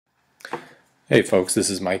Hey folks, this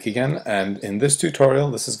is Mike again, and in this tutorial,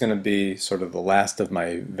 this is going to be sort of the last of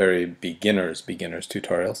my very beginners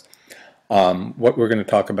tutorials. What we're going to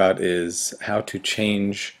talk about is how to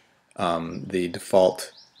change the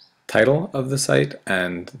default title of the site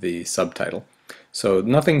and the subtitle. So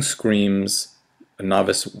nothing screams a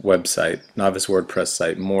novice website, novice WordPress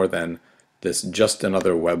site more than this "just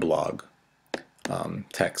another weblog"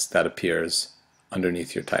 text that appears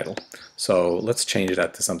underneath your title. So let's change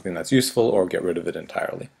that to something that's useful or get rid of it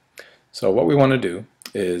entirely. So what we want to do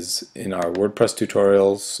is in our WordPress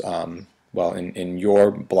tutorials, well, in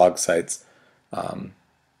your blog site's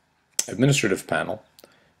administrative panel,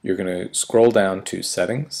 you're going to scroll down to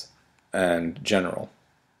Settings and General.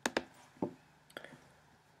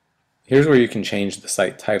 Here's where you can change the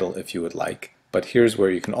site title if you would like, but here's where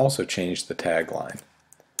you can also change the tagline.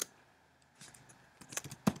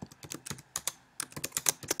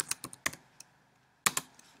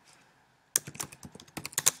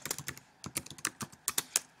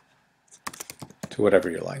 To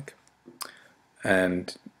whatever you like.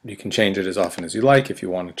 And you can change it as often as you like if you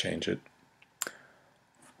want to change it.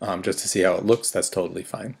 Just to see how it looks, that's totally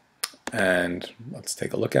fine. And let's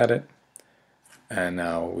take a look at it. And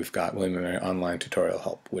now we've got William & Mary Online Tutorial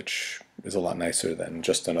Help, which is a lot nicer than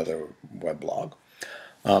just another weblog.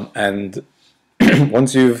 And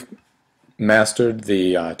once you've mastered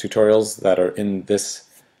the tutorials that are in this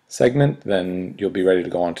segment, then you'll be ready to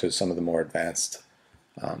go on to some of the more advanced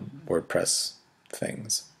WordPress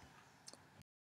things.